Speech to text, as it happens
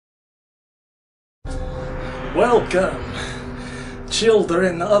Welcome,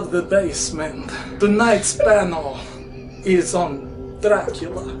 children of the basement. Tonight's panel is on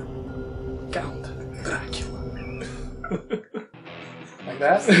Dracula. Count Dracula. Like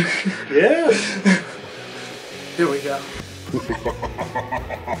that? Yeah. Here we go.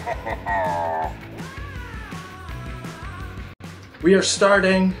 We are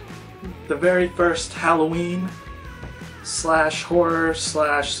starting the very first Halloween / horror /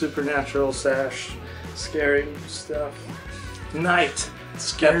 supernatural / scary stuff night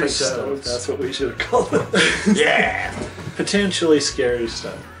Scary episodes. stuff. That's what we should have called it. Yeah! Potentially scary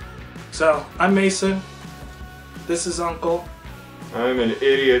stuff. So, I'm Mason. This is Uncle. I'm an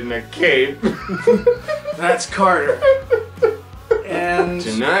idiot in a cape. That's Carter. And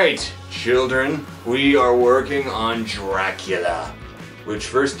Tonight, children, we are working on Dracula, which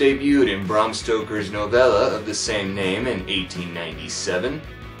first debuted in Bram Stoker's novella of the same name in 1897.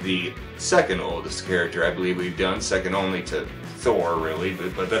 The second oldest character I believe we've done, second only to Thor, really,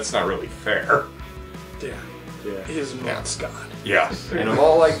 but that's not really fair. yeah, Yeah. he's Norse god. Yeah. And of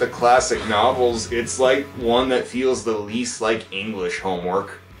all like the classic novels, it's like one that feels the least like English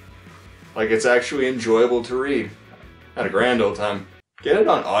homework. Like it's actually enjoyable to read. Had a grand old time. Get it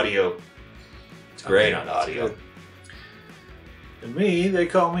on audio. It's great on audio. Good. And me, they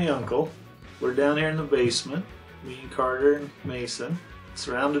call me Uncle. We're down here in the basement, me and Carter and Mason,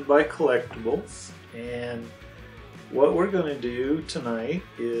 surrounded by collectibles. And what we're going to do tonight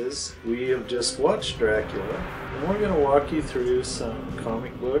is we have just watched Dracula, and we're going to walk you through some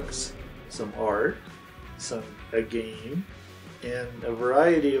comic books, some art, a game, and a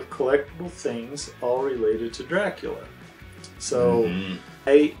variety of collectible things all related to Dracula. So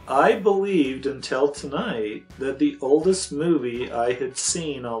I believed until tonight that the oldest movie I had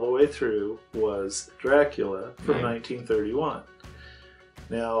seen all the way through was Dracula from 1931.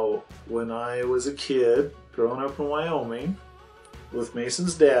 Now, when I was a kid, growing up in Wyoming, with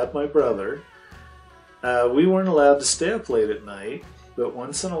Mason's dad, my brother, we weren't allowed to stay up late at night, but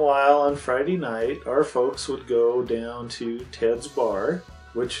once in a while on Friday night, our folks would go down to Ted's Bar,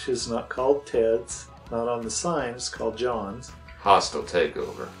 which is not called Ted's, not on the sign, it's called John's. Hostile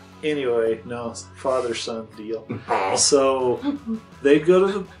takeover. Anyway, no, it's father-son deal. So they'd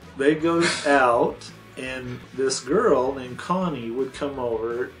go out, and this girl named Connie would come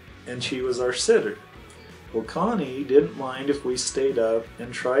over, and she was our sitter. Well, Connie didn't mind if we stayed up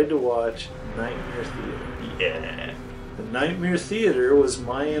and tried to watch Nightmare Theater. Yeah. The Nightmare Theater was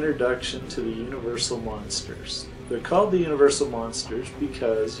my introduction to the Universal Monsters. They're called the Universal Monsters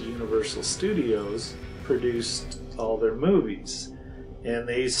because Universal Studios produced all their movies. And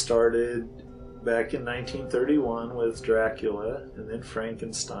they started back in 1931 with Dracula and then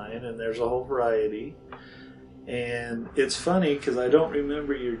Frankenstein, and there's a whole variety. And it's funny because I don't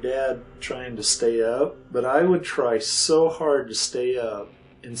remember your dad trying to stay up, but I would try so hard to stay up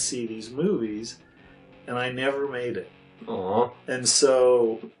and see these movies, and I never made it. Aww. And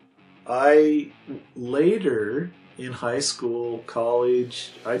so I later in high school,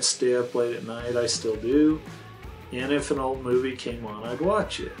 college, I'd stay up late at night, I still do, and if an old movie came on, I'd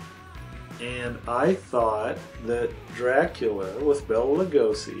watch it. And I thought that Dracula with Bela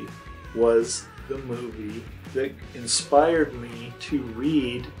Lugosi was the movie that inspired me to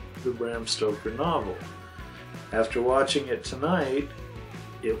read the Bram Stoker novel. After watching it tonight,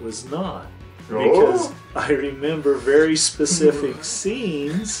 it was not. Because I remember very specific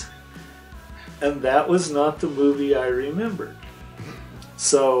scenes, and that was not the movie I remembered.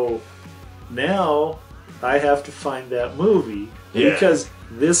 So now I have to find that movie because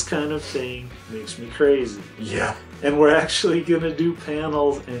this kind of thing makes me crazy. Yeah. And we're actually going to do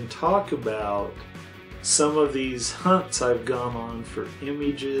panels and talk about some of these hunts I've gone on for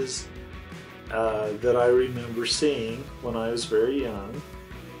images that I remember seeing when I was very young.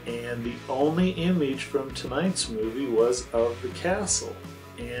 And the only image from tonight's movie was of the castle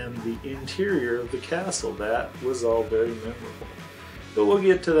and the interior of the castle. That was all very memorable. But we'll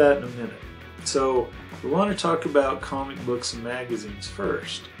get to that in a minute. So we want to talk about comic books and magazines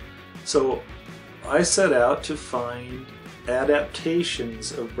first. So I set out to find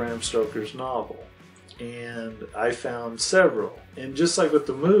adaptations of Bram Stoker's novel. And I found several. And just like with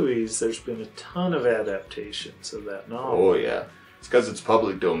the movies, there's been a ton of adaptations of that novel. Oh yeah. It's because it's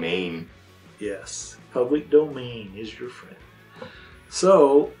public domain. Yes, public domain is your friend.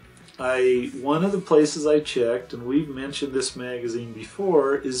 So, one of the places I checked, and we've mentioned this magazine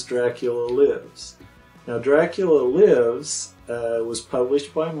before, is Dracula Lives. Now, Dracula Lives was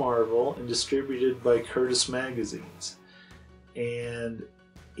published by Marvel and distributed by Curtis Magazines. And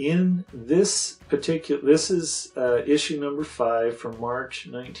in this particular, this is issue number 5 from March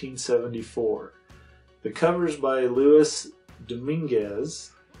 1974. The cover's by Luis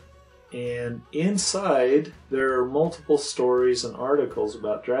Dominguez, and inside there are multiple stories and articles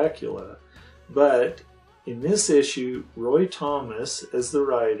about Dracula, but in this issue, Roy Thomas as the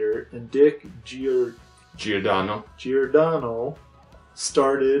writer and Dick Giordano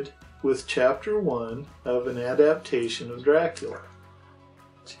started with Chapter 1 of an adaptation of Dracula.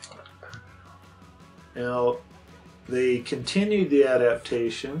 Now, they continued the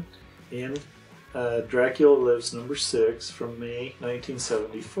adaptation in Dracula Lives number 6 from May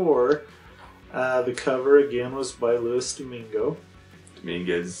 1974. The cover again was by Luis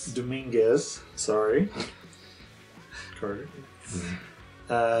Dominguez, sorry. Carter.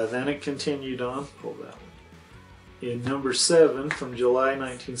 Then it continued on. Pull that one. In number 7 from July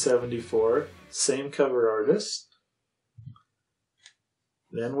 1974, same cover artist.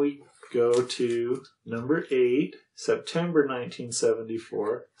 Then we go to number 8, September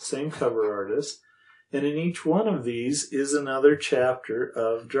 1974, same cover artist. And in each one of these is another chapter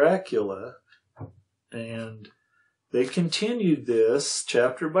of Dracula. And they continued this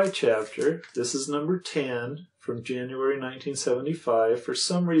chapter by chapter. This is number 10 from January 1975. For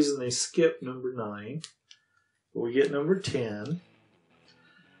some reason they skipped number 9. We get number 10.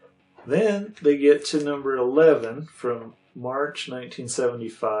 Then they get to number 11 from March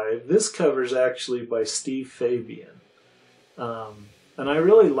 1975. This cover is actually by Steve Fabian. And I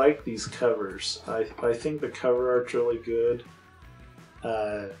really like these covers. I think the cover art's really good.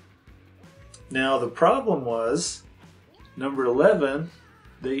 Now the problem was, number 11,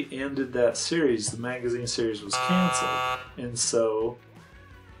 they ended that series. The magazine series was canceled. And so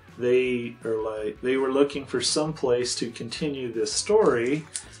they were looking for some place to continue this story,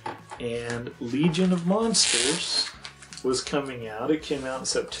 and Legion of Monsters was coming out. It came out in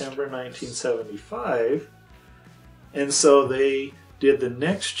September 1975, and so they did the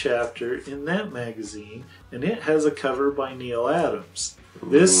next chapter in that magazine, and it has a cover by Neil Adams.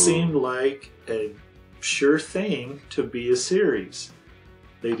 This seemed like a sure thing to be a series.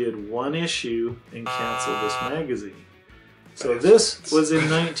 They did one issue and canceled this magazine. So this was in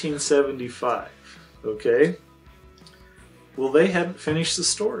 1975, okay? Well, they hadn't finished the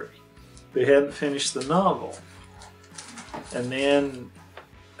story. They hadn't finished the novel. And then,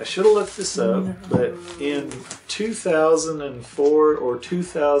 I should have looked this up, but in 2004 or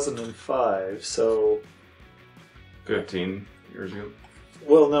 2005, so... 15 years ago?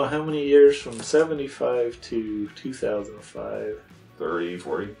 Well, no, how many years from 75 to 2005? 30,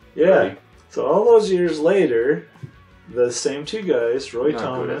 40? Yeah. 30. So all those years later, the same two guys, Roy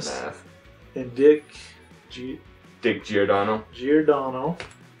Thomas and Dick Giordano,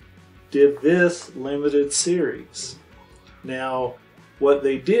 did this limited series. Now, what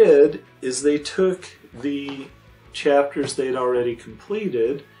they did is they took the chapters they'd already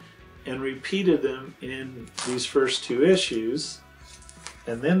completed and repeated them in these first 2 issues,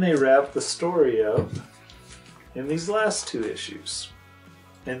 and then they wrapped the story up in these last 2 issues.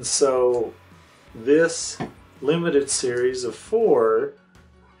 And so this limited series of 4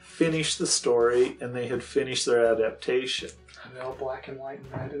 finished the story, and they had finished their adaptation. Are they all black and white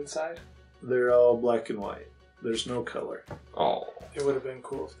and red inside? They're all black and white. There's no color. Oh. It would have been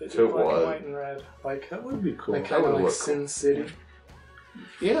cool if they did So black what? and white and red. Like, That would be cool. like kind of like Sin City.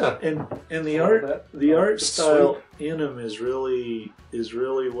 Yeah. And the All art that. the art It's style in them is really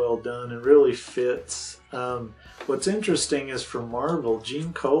well done and really fits. What's interesting is for Marvel,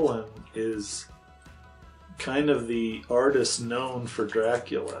 Gene Colan is kind of the artist known for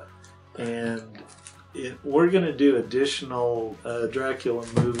Dracula, and we're going to do additional Dracula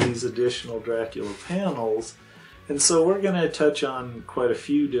movies, additional Dracula panels, and so we're going to touch on quite a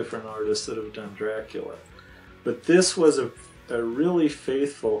few different artists that have done Dracula. But this was a really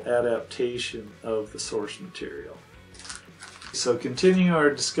faithful adaptation of the source material. So continuing our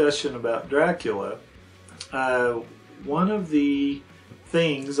discussion about Dracula, one of the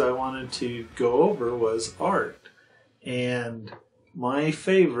things I wanted to go over was art. And my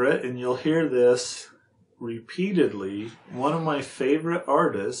favorite, and you'll hear this repeatedly, one of my favorite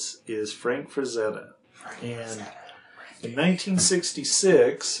artists is Frank Frazetta. And in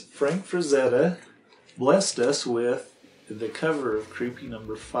 1966, Frank Frazetta blessed us with the cover of Creepy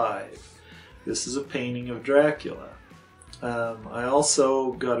Number 5. This is a painting of Dracula. I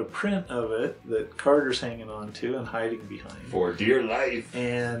also got a print of it that Carter's hanging on to and hiding behind. For dear life.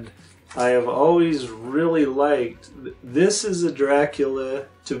 And I have always really liked, this is a Dracula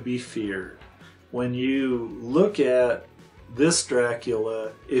to be feared. When you look at this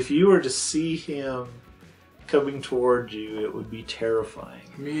Dracula, if you were to see him coming towards you, it would be terrifying.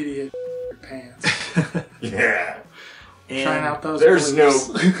 Immediate pants. Yeah. Trying out those There's blues.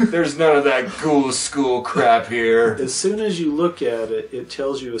 there's none of that ghoul school crap here. As soon as you look at it, it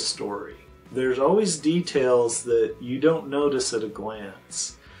tells you a story. There's always details that you don't notice at a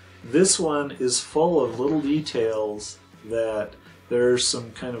glance. This one is full of little details that there's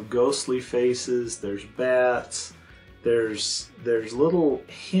some kind of ghostly faces, there's bats, there's little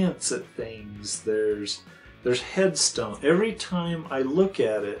hints at things, there's headstone. Every time I look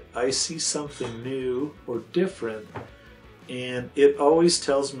at it, I see something new or different, and it always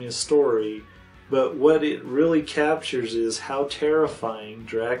tells me a story. But what it really captures is how terrifying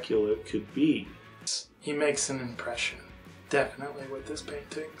Dracula could be. He makes an impression, definitely, with his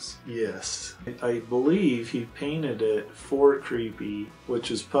paintings. Yes. I believe he painted it for Creepy,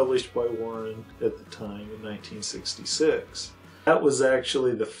 which was published by Warren at the time in 1966. That was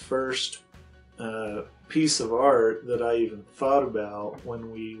actually the first piece of art that I even thought about when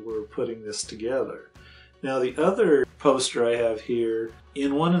we were putting this together. Now, the other poster I have here,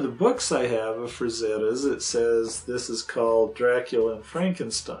 in one of the books I have of Frazetta's, it says this is called Dracula and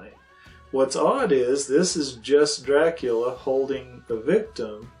Frankenstein. What's odd is this is just Dracula holding a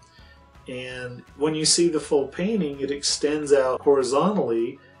victim, and when you see the full painting, it extends out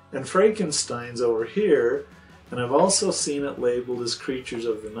horizontally, and Frankenstein's over here, and I've also seen it labeled as Creatures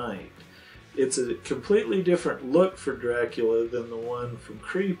of the Night. It's a completely different look for Dracula than the one from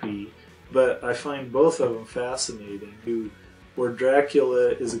Creepy, but I find both of them fascinating. Where Dracula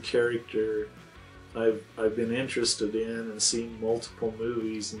is a character I've been interested in and seen multiple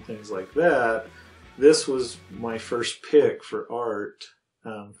movies and things like that, this was my first pick for art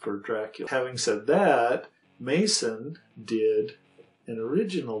for Dracula. Having said that, Mason did an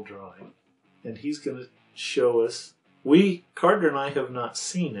original drawing, and he's going to show us. Carter and I have not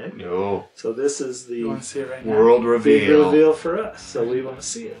seen it. No. So this is You want the to see it right now? World big reveal. reveal for us. So we want to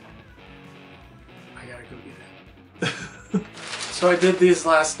see it. I gotta go get it. So I did these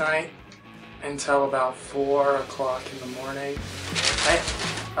last night until about 4 o'clock in the morning.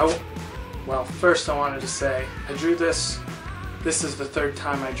 Well, first I wanted to say, I drew this. This is the third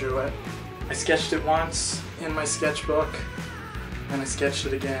time I drew it. I sketched it once in my sketchbook, and I sketched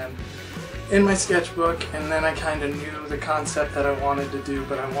it again in my sketchbook, and then I kind of knew the concept that I wanted to do,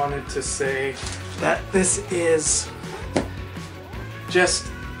 but I wanted to say that this is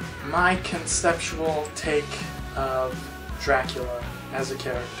just my conceptual take of Dracula as a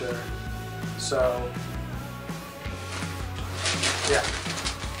character. So, yeah.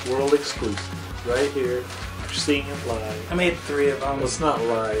 World exclusive. Right here. You're seeing it live. I made 3 of them. Well, it's not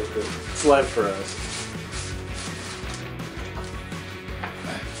live, but it's live for us.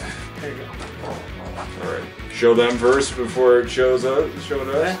 There you go. Alright. Show them first before it shows us. Show it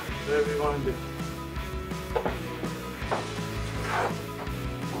Yeah, us. whatever you want to do.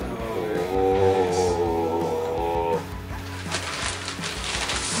 Oh.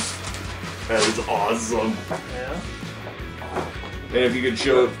 That is awesome. Yeah. And if you could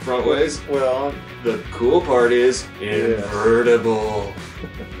show it front ways. Well, The cool part is invertible.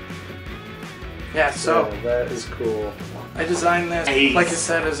 Yeah, so yeah, that is cool. I designed this, Nice. like I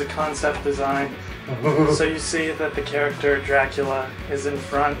said, as a concept design. So you see that the character Dracula is in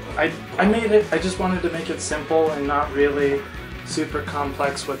front. I made it, I just wanted to make it simple and not really super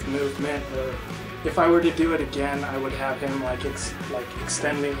complex with movement. Or if I were to do it again, I would have him like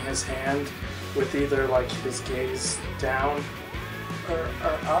extending his hand with either like his gaze down or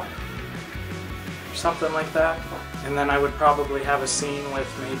up, or something like that. And then I would probably have a scene with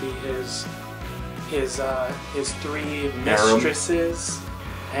maybe his 3 mistresses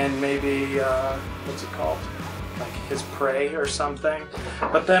and maybe what's it called, like his prey or something.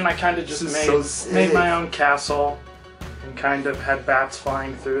 But then I kind of just made my own castle and kind of had bats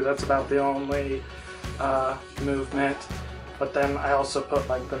flying through. That's about the only movement. But then I also put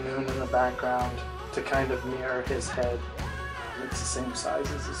like the moon in the background to kind of mirror his head. It's the same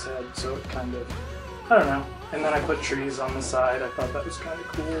size as his head, so it kind of, I don't know. And then I put trees on the side. I thought that was kind of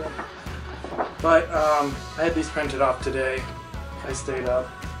cool. But I had these printed off today. I stayed up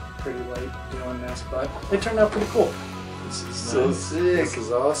pretty late doing this, but it turned out pretty cool. This is So sick. This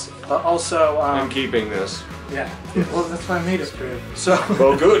is awesome. But also, I'm keeping this. yeah. Well, that's why I made it for you. So,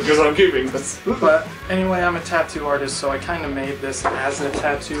 Well, good, because I'm keeping this. but anyway, I'm a tattoo artist, so I kind of made this as a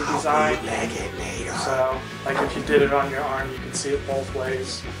tattoo design. So, like if you did it on your arm, you could see it both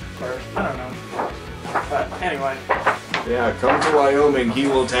ways. Or, I don't know. But anyway. Yeah, come to Wyoming. He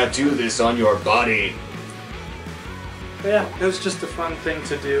will tattoo this on your body. But yeah, it was just a fun thing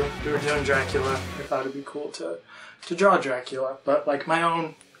to do. We were doing Dracula. I thought it'd be cool to draw Dracula. But like my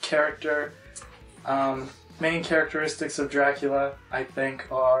own character, main characteristics of Dracula, I think,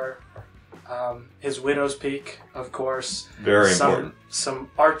 are his widow's peak, of course. Very important. Some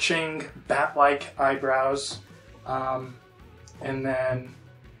arching, bat-like eyebrows. And then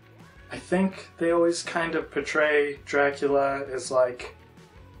I think they always kind of portray Dracula as like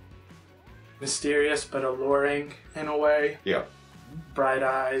mysterious but alluring in a way. Yeah. Bright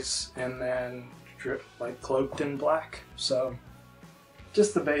eyes, and then like cloaked in black. So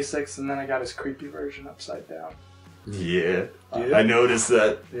just the basics, and then I got his creepy version upside down. Yeah. I noticed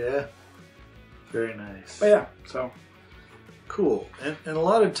that. Yeah. Very nice. But yeah, so cool. And a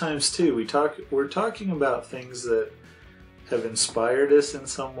lot of times too, we're talking about things that have inspired us in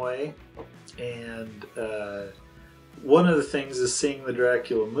some way. And one of the things is seeing the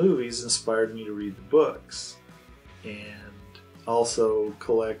Dracula movies inspired me to read the books. And also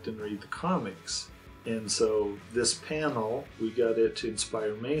collect and read the comics. And so this panel, we got it to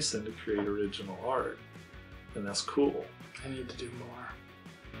inspire Mason to create original art. And that's cool. I need to do more.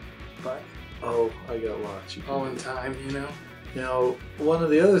 But I got lots. all in time, you know? Now, one of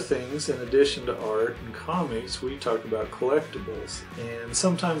the other things, in addition to art and comics, we talk about collectibles. And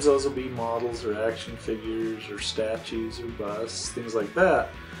sometimes those will be models or action figures or statues or busts, things like that.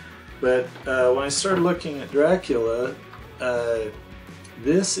 But when I started looking at Dracula,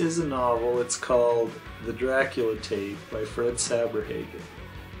 this is a novel. It's called The Dracula Tape by Fred Saberhagen.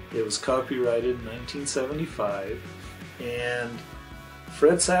 It was copyrighted in 1975, and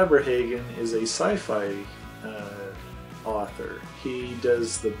Fred Saberhagen is a sci-fi author. He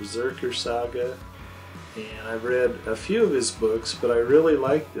does the Berserker saga, and I've read a few of his books, but I really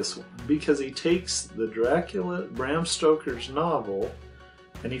like this one because he takes the Dracula, Bram Stoker's novel,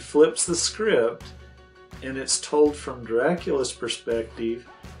 and he flips the script, and it's told from Dracula's perspective,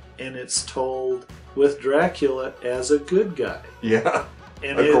 and it's told with Dracula as a good guy. Yeah.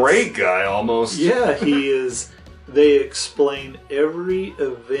 And a great guy, almost. Yeah, he is. They explain every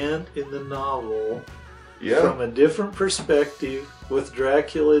event in the novel from a different perspective, with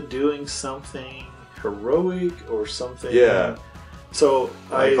Dracula doing something heroic or something. Yeah. So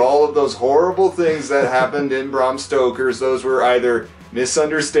like all of those horrible things that happened in Bram Stoker's, those were either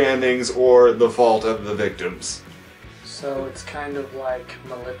misunderstandings or the fault of the victims. So it's kind of like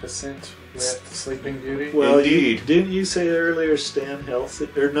Maleficent with Sleeping Beauty? Well, indeed. Didn't you say earlier Stan Helsing?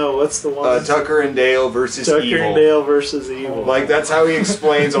 Or no, what's the one? Tucker and Dale versus Tucker Evil. and Dale versus Evil. Like, that's how he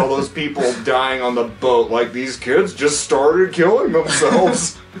explains all those people dying on the boat. Like, these kids just started killing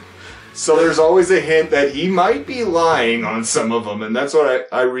themselves. So there's always a hint that he might be lying on some of them, and that's what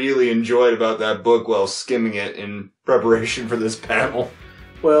I really enjoyed about that book while skimming it in preparation for this panel.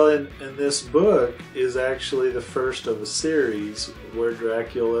 Well, and this book is actually the first of a series where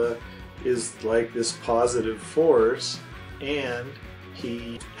Dracula is like this positive force, and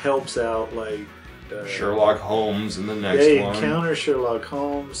he helps out like Sherlock Holmes in the next they one. They encounter Sherlock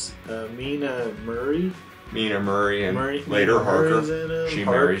Holmes, Mina Murray, and later Harker. She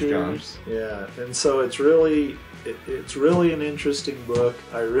marries John. Yeah, and so it's really an interesting book.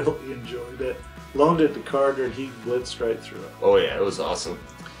 I really enjoyed it. Loaned it to Carter, and he blitzed right through it. Oh yeah, it was awesome.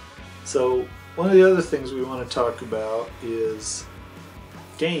 So one of the other things we want to talk about is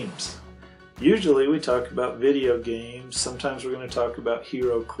games. Usually we talk about video games. Sometimes we're going to talk about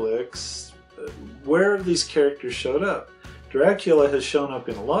hero clicks. Where have these characters showed up? Dracula has shown up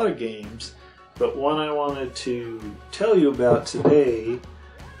in a lot of games, but one I wanted to tell you about today,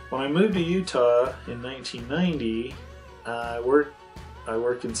 when I moved to Utah in 1990, I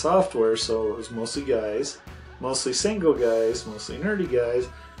worked in software, so it was mostly guys, mostly single guys, mostly nerdy guys.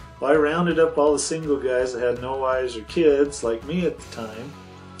 Well, I rounded up all the single guys that had no wives or kids, like me at the time,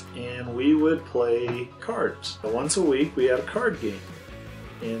 and we would play cards. Once a week, we had a card game.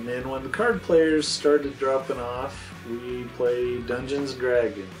 And then when the card players started dropping off, we played Dungeons &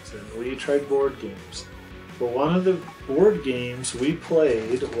 Dragons, and we tried board games. But one of the board games we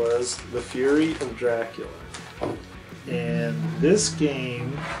played was The Fury of Dracula. And this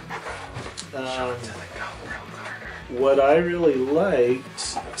game, what I really liked,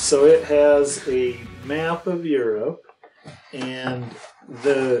 so it has a map of Europe, and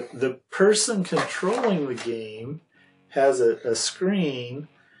the person controlling the game has a screen,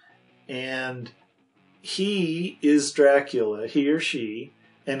 and he is Dracula, he or she,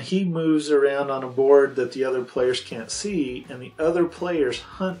 and he moves around on a board that the other players can't see, and the other players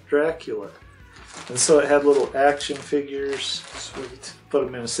hunt Dracula. And so it had little action figures. Sweet. Put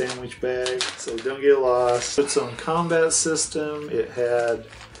them in a sandwich bag so they don't get lost. Its own combat system. It had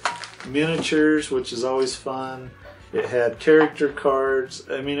miniatures, which is always fun. It had character cards.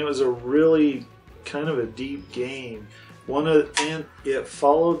 I mean, it was a really kind of a deep game. And it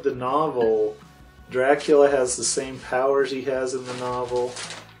followed the novel. Dracula has the same powers he has in the novel.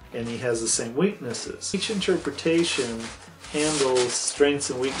 and he has the same weaknesses. Each interpretation handles strengths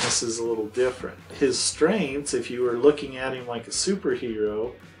and weaknesses a little different. His strengths, if you were looking at him like a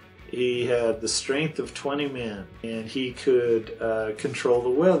superhero, he had the strength of 20 men, and he could control the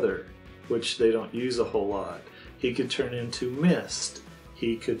weather, which they don't use a whole lot. He could turn into mist.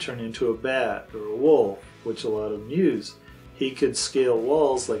 He could turn into a bat or a wolf, which a lot of them use. He could scale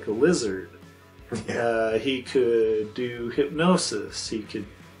walls like a lizard. He could do hypnosis.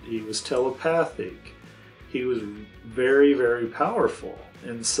 He was telepathic. He was very, very powerful.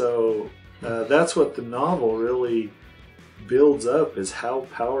 And so that's what the novel really builds up, is how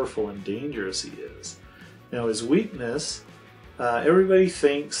powerful and dangerous he is. Now his weakness, everybody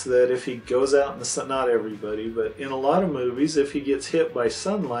thinks that if he goes out in the sun, not everybody, but in a lot of movies, if he gets hit by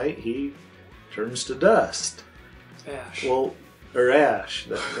sunlight, he turns to dust. Ash. Well, or ash,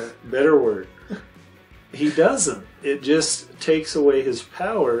 that better word. He doesn't. It just takes away his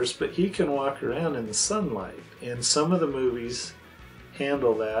powers, but he can walk around in the sunlight. And some of the movies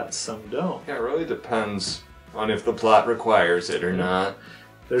handle that, some don't. Yeah, it really depends on if the plot requires it or not.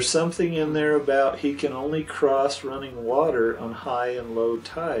 There's something in there about he can only cross running water on high and low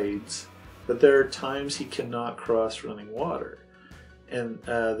tides, but there are times he cannot cross running water. And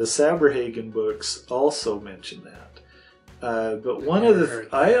the Saberhagen books also mention that. But one of the,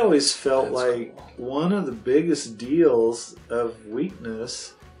 I always felt like one of the biggest deals of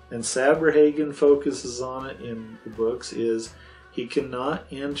weakness, and Saberhagen focuses on it in the books, is he cannot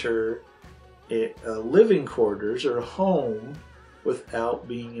enter a living quarters or a home without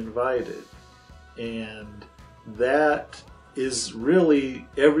being invited. And that is really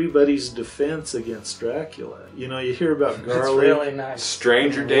everybody's defense against Dracula. You know, you hear about garlic. It's really nice.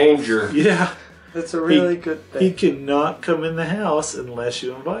 Stranger danger. Yeah. That's a really good thing. He cannot come in the house unless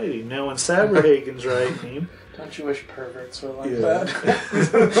you invite him. Now, when Saberhagen's writing... Don't you wish perverts were like Yeah.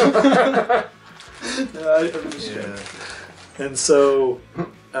 that? No, I'm just joking. And so,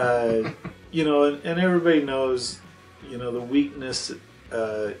 you know, and everybody knows, you know, the weakness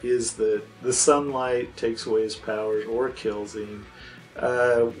is that the sunlight takes away his powers or kills him.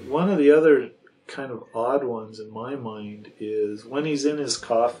 One of the other kind of odd ones in my mind is when he's in his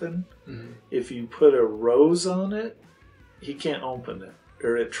coffin, if you put a rose on it, he can't open it,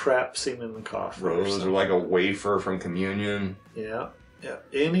 or it traps him in the coffin. Rose or like a wafer from communion. Yeah. Yeah,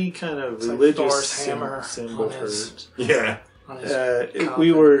 any kind of It's like religious Thor's hammer symbol on his- hurts. Yeah. On his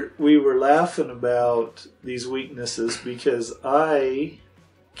We coffin. were laughing about these weaknesses because I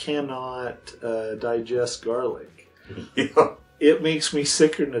cannot digest garlic. Yeah. It makes me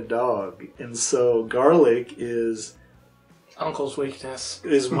sicker than a dog, and so garlic is Uncle's weakness.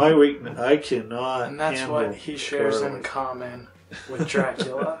 my weakness. I cannot. And that's handle what he shares in garlic. common with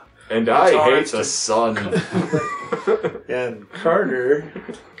Dracula. And It's I hard hate to- the sun. And Carter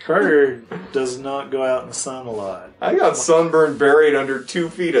does not go out in the sun a lot. I got sunburned buried under 2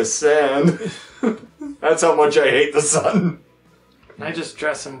 feet of sand. That's how much I hate the sun. And I just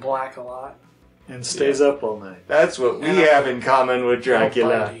dress in black a lot. And stays up all night. That's what we And have in common with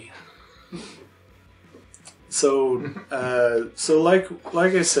Dracula. Buddy. So,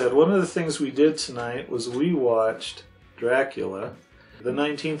 like I said, one of the things we did tonight was we watched Dracula, the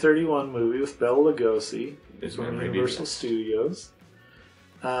 1931 movie with Bela Lugosi It's from my Universal Studios.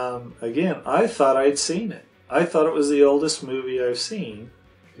 Again, I thought I'd seen it. I thought it was the oldest movie I've seen,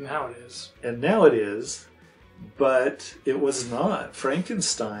 Now it is. and now it is. But it was not.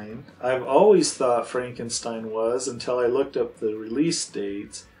 Frankenstein, I've always thought Frankenstein was until I looked up the release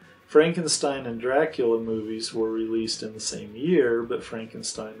dates. Frankenstein and Dracula movies were released in the same year, but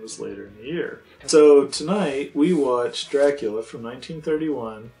Frankenstein was later in the year. So tonight we watched Dracula from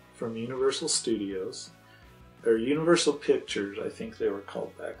 1931 from Universal Studios, or Universal Pictures, I think they were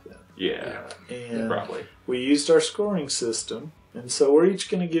called back then. Yeah, And probably. we used our scoring system. And so we're each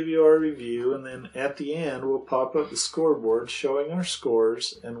going to give you our review, and then at the end we'll pop up the scoreboard showing our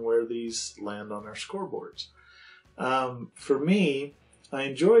scores and where these land on our scoreboards. For me, I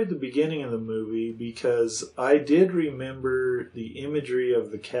enjoyed the beginning of the movie because I did remember the imagery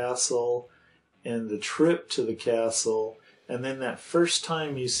of the castle and the trip to the castle, and then that first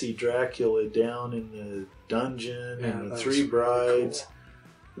time you see Dracula down in the dungeon and the that three was brides. cool.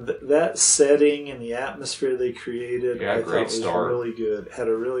 That setting and the atmosphere they created, Yeah, I great thought was start. really good. Had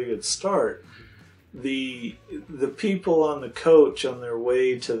a really good start. The people on the coach on their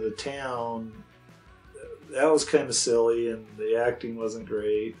way to the town, that was kind of silly, and the acting wasn't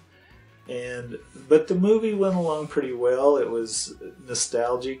great. But the movie went along pretty well. It was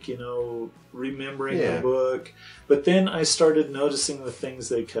nostalgic, you know, remembering Yeah. the book. But then I started noticing the things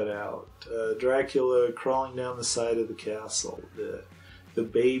they cut out. Dracula crawling down the side of the castle. the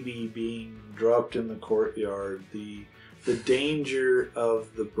baby being dropped in the courtyard, the danger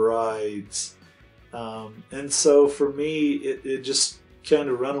of the brides. And so for me, it just kind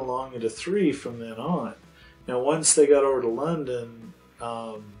of run along at a 3 from then on. Now, once they got over to London,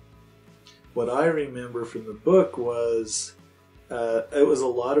 what I remember from the book was it was a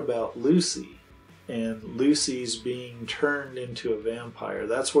lot about Lucy, and Lucy's being turned into a vampire.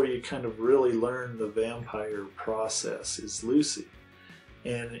 That's where you kind of really learn the vampire process, is Lucy.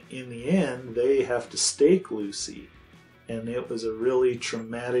 And in the end, they have to stake Lucy. And it was a really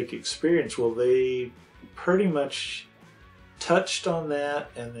traumatic experience. Well, they pretty much touched on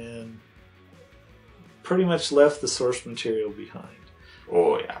that and then pretty much left the source material behind.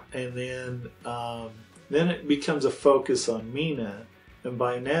 Oh, yeah. And then it becomes a focus on Mina. And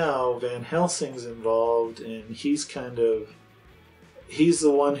by now, Van Helsing's involved, and he's the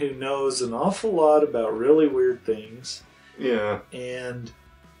one who knows an awful lot about really weird things. Yeah. And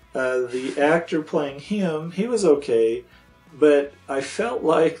the actor playing him, he was okay, but I felt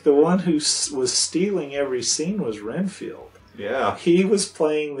like the one who was stealing every scene was Renfield. Yeah. He was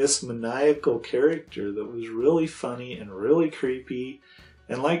playing this maniacal character that was really funny and really creepy.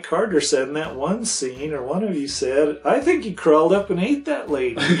 And like Carter said in that one scene, or one of you said, I think he crawled up and ate that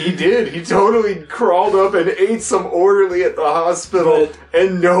lady. He did. He totally crawled up and ate some orderly at the hospital,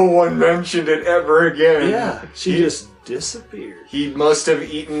 and no one mentioned it ever again. Yeah, she just disappeared. He must have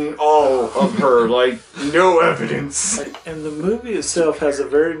eaten all of her, like, no evidence. And the movie itself has a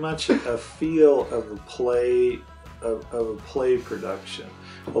very much a feel of a play, of a play production.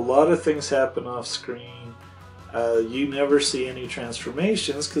 A lot of things happen off screen. You never see any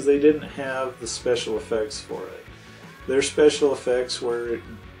transformations because they didn't have the special effects for it. Their special effects were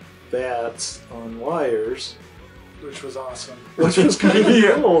bats on wires, which was awesome. Which was kind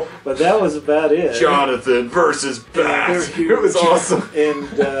of cool, but that was about it. Jonathan versus bats. It was awesome.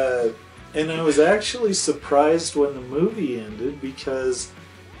 And I was actually surprised when the movie ended, because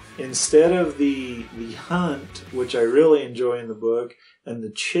instead of the hunt, which I really enjoy in the book, and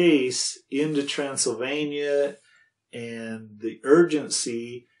the chase into Transylvania and the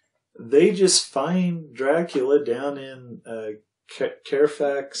urgency, they just find Dracula down in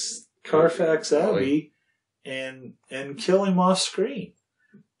Carfax Abbey and kill him off screen.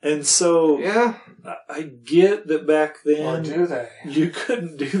 And so yeah, I get that back then or do they? You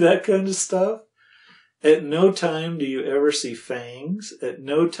couldn't do that kind of stuff. At no time do you ever see fangs. At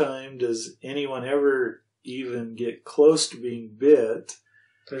no time does anyone ever even get close to being bit.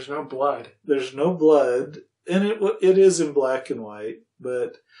 There's no blood. There's no blood, and it is in black and white.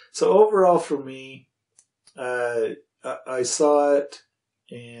 But so overall, for me, I saw it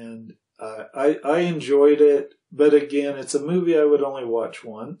and I enjoyed it. But again, it's a movie I would only watch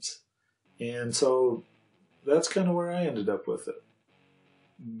once, and so that's kind of where I ended up with it.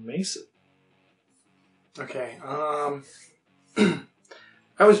 Mason. Okay.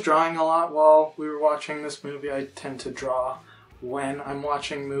 I was drawing a lot while we were watching this movie. I tend to draw when I'm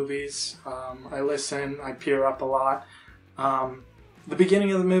watching movies. I listen, I peer up a lot. The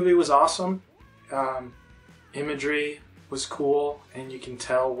beginning of the movie was awesome. Imagery was cool, and you can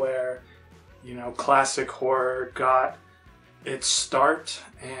tell where, classic horror got its start,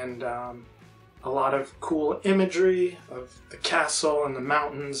 and a lot of cool imagery of the castle and the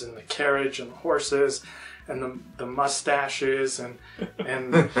mountains and the carriage and the horses and the mustaches and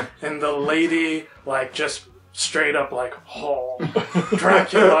the lady, like, just straight up like, oh,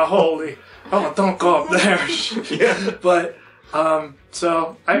 Dracula, holy, oh, don't go up there. Yeah. But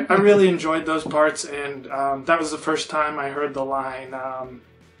so I really enjoyed those parts, and that was the first time I heard the line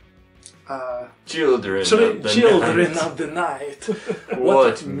children of the night.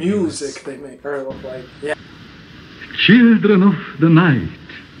 What music they make. Or like, yeah. Children of the night.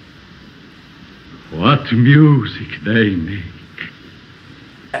 What music they make.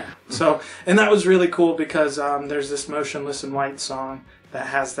 Yeah. So, and that was really cool because there's this Motionless in White song that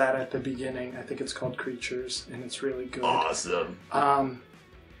has that at the beginning. I think it's called Creatures, and it's really good. Awesome.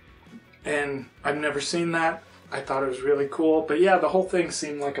 And I've never seen that. I thought it was really cool. But yeah, the whole thing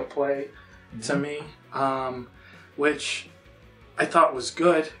seemed like a play to me, which I thought was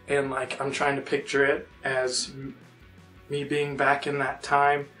good. And like, I'm trying to picture it as me being back in that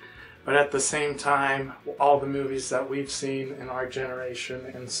time. But at the same time, all the movies that we've seen in our generation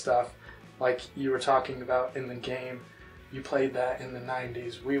and stuff, like you were talking about in the game, you played that in the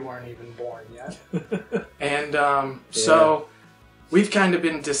 90s. We weren't even born yet. And so we've kind of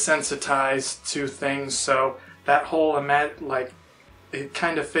been desensitized to things. So that whole, it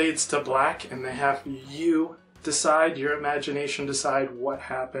kind of fades to black, and they have you decide, your imagination decide what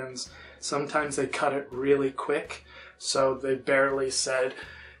happens. Sometimes they cut it really quick. So they barely said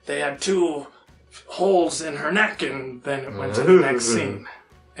they had 2 holes in her neck, and then it went to the next scene.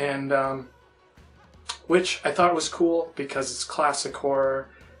 And which I thought was cool because it's classic horror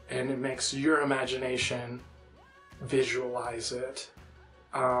and it makes your imagination visualize it.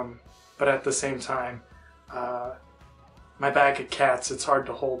 But at the same time, my bag of cats, it's hard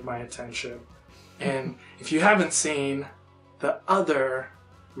to hold my attention. And if you haven't seen the other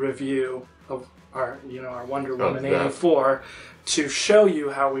review of our Wonder Woman 84, to show you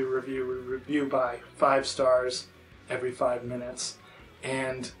how we review by 5 stars every 5 minutes.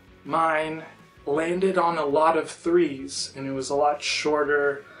 And mine landed on a lot of 3s, and it was a lot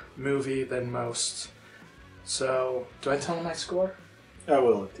shorter movie than most. So, do I tell them my score? I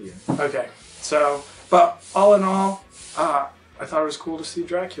will at the end. Okay, so, but all in all, I thought it was cool to see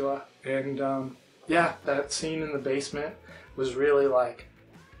Dracula. And yeah, that scene in the basement was really like,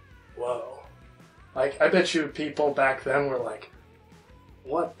 whoa. Like, I bet you people back then were like,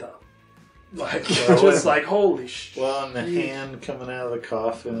 what the? Like, just like, holy shit. Well, and the hand coming out of the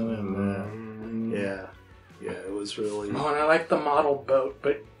coffin, and yeah, it was really... Oh, and I like the model boat,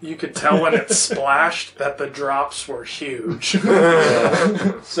 but you could tell when it splashed that the drops were huge.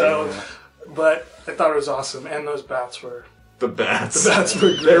 So, but I thought it was awesome, and those bats were... The bats. The bats were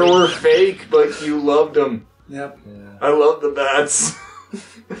great. They were fake, but you loved them. Yep. Yeah. I love the bats.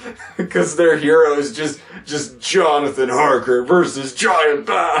 Because their hero is just Jonathan Harker versus Giant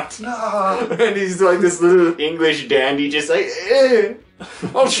Bat. No. And he's like this little English dandy, just like,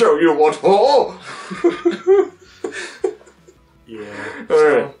 I'll show you what for. Yeah.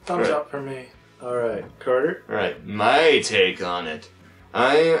 So, thumbs up for me. All right, Carter? Alright, my take on it.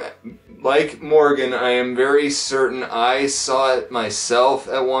 Like Morgan, I am very certain I saw it myself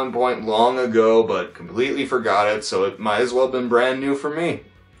at one point long ago, but completely forgot it, so it might as well have been brand new for me.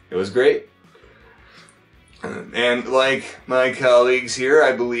 It was great. And like my colleagues here,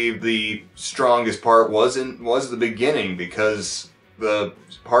 I believe the strongest part was the beginning, because the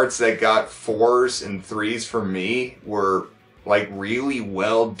parts that got 4s and 3s for me were like really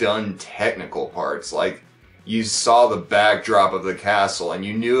well done technical parts. Like, you saw the backdrop of the castle and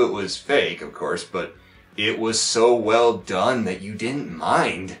you knew it was fake, of course, but it was so well done that you didn't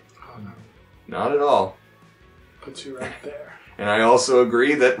mind. Oh no. Not at all. Puts you right there. And I also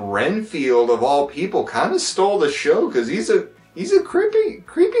agree that Renfield, of all people, kind of stole the show, because he's a creepy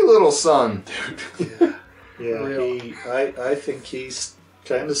little son. Dude. Yeah, I think he's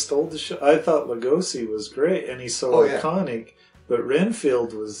kind of stole the show. I thought Lugosi was great, and he's so iconic, but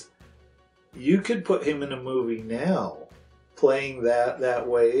Renfield was... You could put him in a movie now, playing that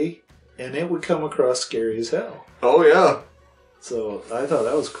way, and it would come across scary as hell. Oh yeah. So I thought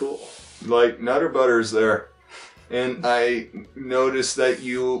that was cool. Like Nutter Butter's there. And I noticed that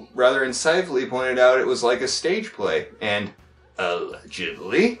you rather insightfully pointed out it was like a stage play. And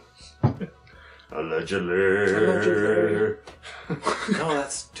allegedly. Allegedly. No,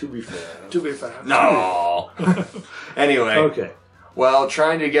 that's To Be Fair. To be fair. No. Anyway. Okay. While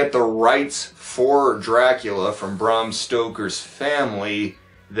trying to get the rights for Dracula from Bram Stoker's family,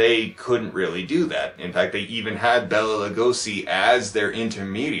 they couldn't really do that. In fact, they even had Bela Lugosi as their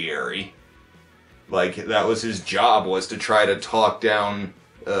intermediary. Like, that was his job, was to try to talk down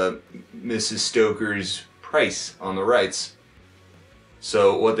Mrs. Stoker's price on the rights.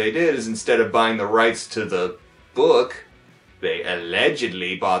 So what they did is, instead of buying the rights to the book, they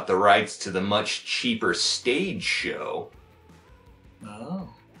allegedly bought the rights to the much cheaper stage show. Oh.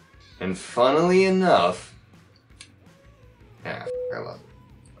 And funnily enough... I love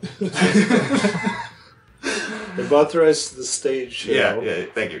it. They bought the rights to the stage show. Yeah,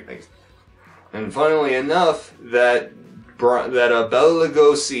 thank you. And funnily enough, that Bela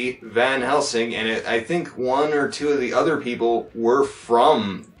Lugosi, Van Helsing, and I think 1 or 2 of the other people were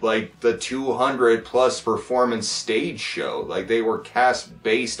from, like, the 200 plus performance stage show. Like, they were cast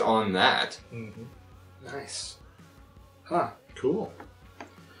based on that. Mm-hmm. Nice. Huh. Cool.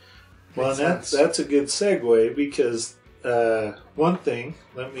 Well, that's a good segue, because one thing,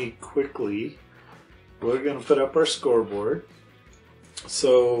 we're going to put up our scoreboard.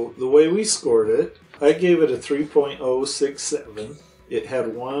 So the way we scored it, I gave it a 3.067. It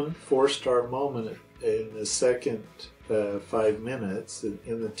had 1 4-star moment in the second 5 minutes,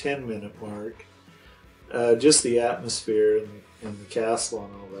 in the 10-minute mark. Just the atmosphere and the castle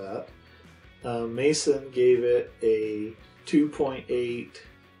and all that. Mason gave it a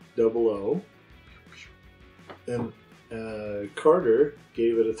 2.800, and Carter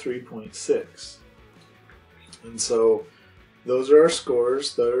gave it a 3.6. And so those are our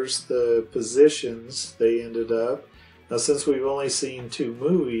scores. There's the positions they ended up. Now, since we've only seen 2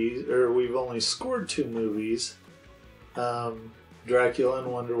 movies, or we've only scored 2 movies, Dracula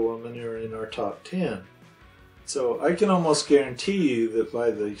and Wonder Woman are in our top 10. So I can almost guarantee you that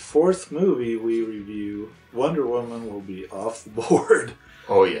by the 4th movie we review, Wonder Woman will be off the board.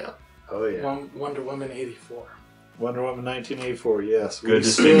 Oh, yeah. Oh, yeah. Wonder Woman 84. Wonder Woman 1984, yes. Good We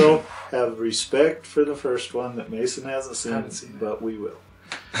still have respect for the first one that Mason hasn't seen, but we will.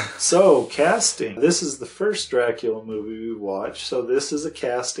 So, casting. This is the first Dracula movie we watched, so this is a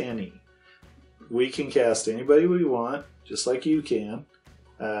cast any. We can cast anybody we want, just like you can.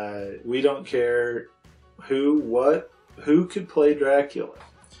 We don't care who could play Dracula.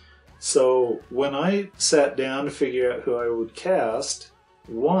 So, when I sat down to figure out who I would cast,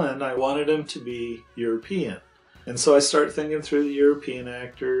 one, I wanted him to be European. And so I start thinking through the European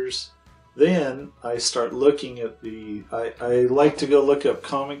actors. Then I start looking at I like to go look up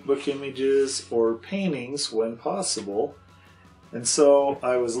comic book images or paintings when possible. And so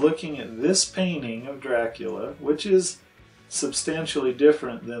I was looking at this painting of Dracula, which is substantially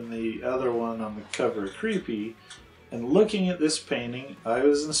different than the other one on the cover of Creepy. And looking at this painting, I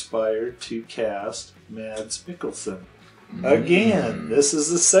was inspired to cast Mads Mikkelsen. Again, this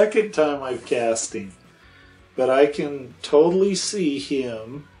is the second time I've cast him. But I can totally see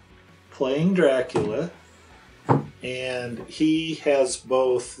him playing Dracula, and he has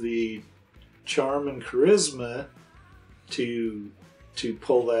both the charm and charisma to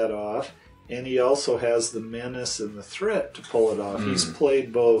pull that off, and he also has the menace and the threat to pull it off. He's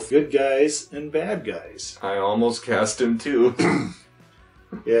played both good guys and bad guys. I almost cast him too.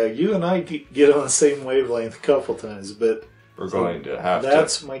 Yeah, you and I get on the same wavelength a couple times, but We're going to have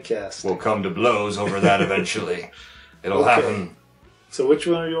that's my cast. We'll come to blows over that eventually. It'll happen. So which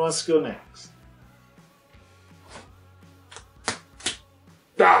one of you wants to go next?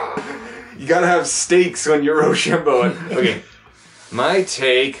 You gotta have stakes when you're Rochambeau. Okay. My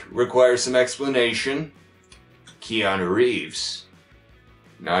take requires some explanation. Keanu Reeves.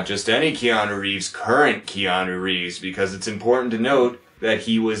 Not just any Keanu Reeves, current Keanu Reeves, because it's important to note that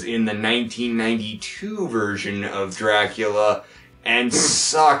he was in the 1992 version of Dracula and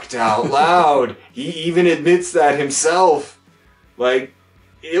sucked out loud. He even admits that himself. Like,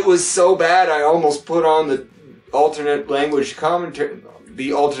 it was so bad I almost put on the alternate language commentary,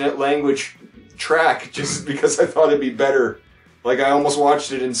 the alternate language track, just because I thought it'd be better. Like, I almost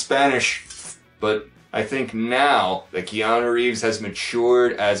watched it in Spanish. But I think now that Keanu Reeves has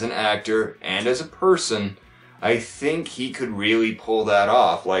matured as an actor and as a person, I think he could really pull that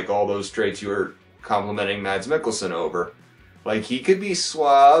off, like all those traits you were complimenting Mads Mikkelsen over. Like, he could be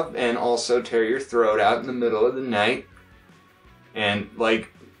suave and also tear your throat out in the middle of the night. And,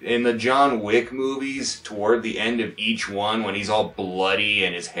 like, in the John Wick movies, toward the end of each one, when he's all bloody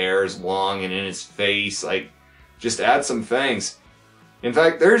and his hair is long and in his face, like, just add some fangs. In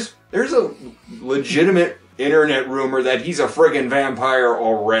fact, there's a legitimate internet rumor that he's a friggin' vampire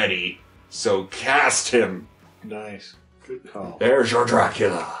already. So cast him. Nice. Good call. There's your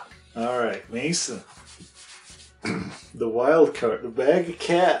Dracula. Alright, Mason. The wild card, the bag of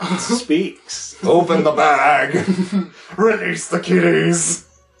cats speaks. Open the bag. Release the kitties.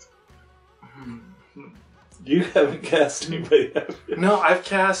 You haven't cast anybody, have you? No, I've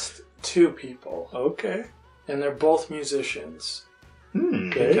cast 2 people. Okay. And they're both musicians.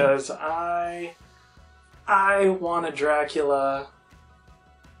 Okay. Because I want a Dracula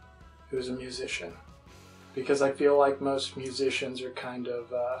who's a musician. Because I feel like most musicians are kind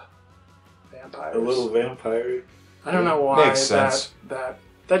of vampires. A little vampire. I don't know why. Makes sense.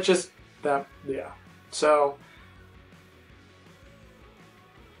 Yeah. So,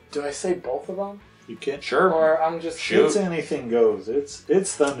 do I say both of them? You can't. Sure. Or I'm just... Shoot. It's anything goes. It's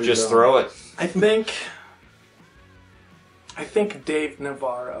Thunderdome. Just throw it. I think Dave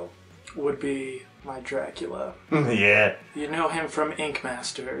Navarro would be my Dracula. Yeah. You know him from Ink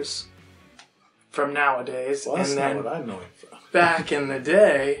Masters. From nowadays. Well, that's and not then what I know him from. back in the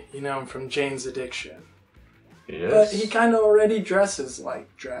day, you know him from Jane's Addiction. Yes. But he kind of already dresses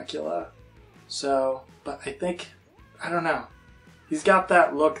like Dracula. So, but I think, I don't know. He's got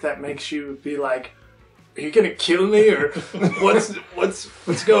that look that makes you be like, are you gonna kill me or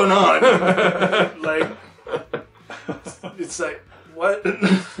what's going on? Like, it's like, what?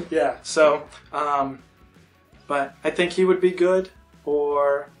 Yeah, so, but I think he would be good,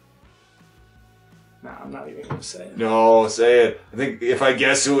 or, no, I'm not even gonna say it. No, say it. I think if I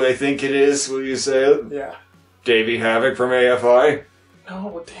guess who I think it is, will you say it? Yeah. Davey Havoc from AFI?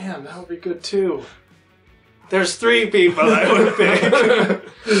 No, damn, that would be good too. There's 3 people I would pick.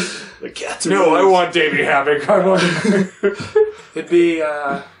 The cats No, I want Davey Havoc. I want. It'd be,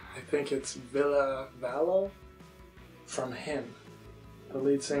 I think it's Villa Vallo from Him. The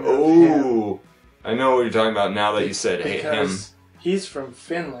lead singer of Him. Ooh. I know what you're talking about now that you said him. Because he's from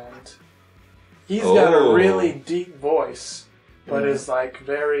Finland. He's got a really deep voice, but is like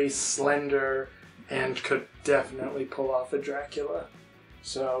very slender and could definitely pull off a Dracula.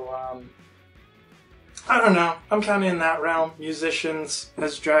 So, I don't know. I'm kind of in that realm. Musicians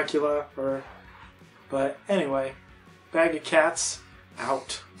as Dracula, but anyway, Bag of Cats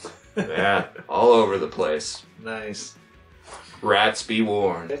out. Yeah, all over the place. Nice. Rats be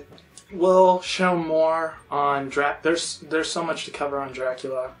warned. We'll show more on There's so much to cover on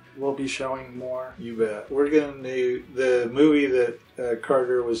Dracula. We'll be showing more. You bet. We're going to... The movie that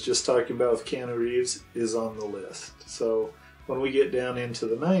Carter was just talking about with Keanu Reeves is on the list. So when we get down into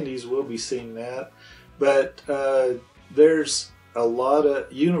the 90s, we'll be seeing that. But there's a lot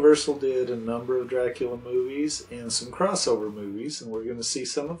of... Universal did a number of Dracula movies and some crossover movies, and we're going to see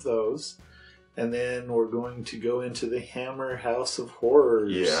some of those. And then we're going to go into the Hammer House of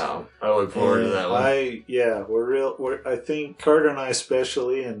Horrors. Yeah, I look forward to that one. I think Carter and I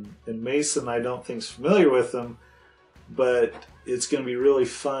especially, and Mason I don't think's familiar with them, but it's going to be really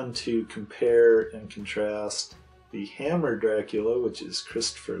fun to compare and contrast the Hammer Dracula, which is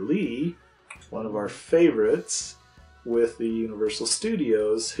Christopher Lee, one of our favorites, with the Universal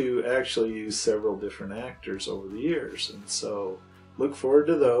Studios, who actually use several different actors over the years. And so look forward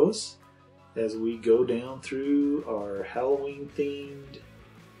to those as we go down through our Halloween-themed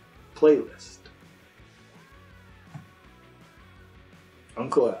playlist.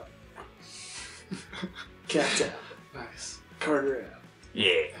 Uncle out. Cat out. Nice. Carter out.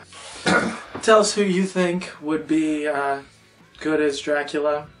 Yeah. Tell us who you think would be good as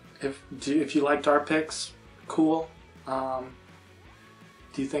Dracula. If you liked our picks, cool. Do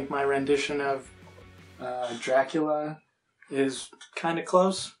you think my rendition of Dracula is kind of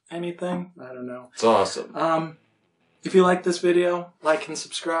close? Anything? I don't know. It's awesome. If you like this video, like and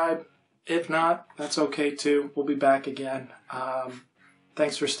subscribe. If not, that's okay too. We'll be back again.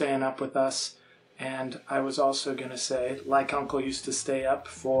 Thanks for staying up with us. And I was also going to say, like Uncle used to stay up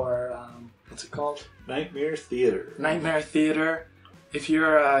for, what's it called? Nightmare Theater. Nightmare Theater. If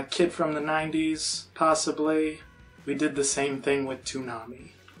you're a kid from the 90s, possibly, we did the same thing with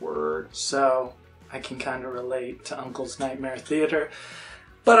Toonami. Word. So I can kind of relate to Uncle's Nightmare Theater.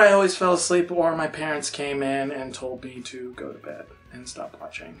 But I always fell asleep, or my parents came in and told me to go to bed and stop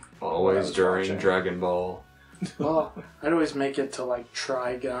watching. Always during Dragon Ball. Well, I'd always make it to like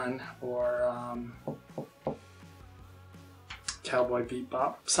Trigun or Cowboy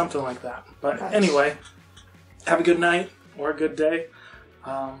Bebop, something like that. But anyway, have a good night or a good day.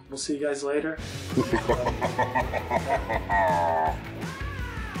 We'll see you guys later.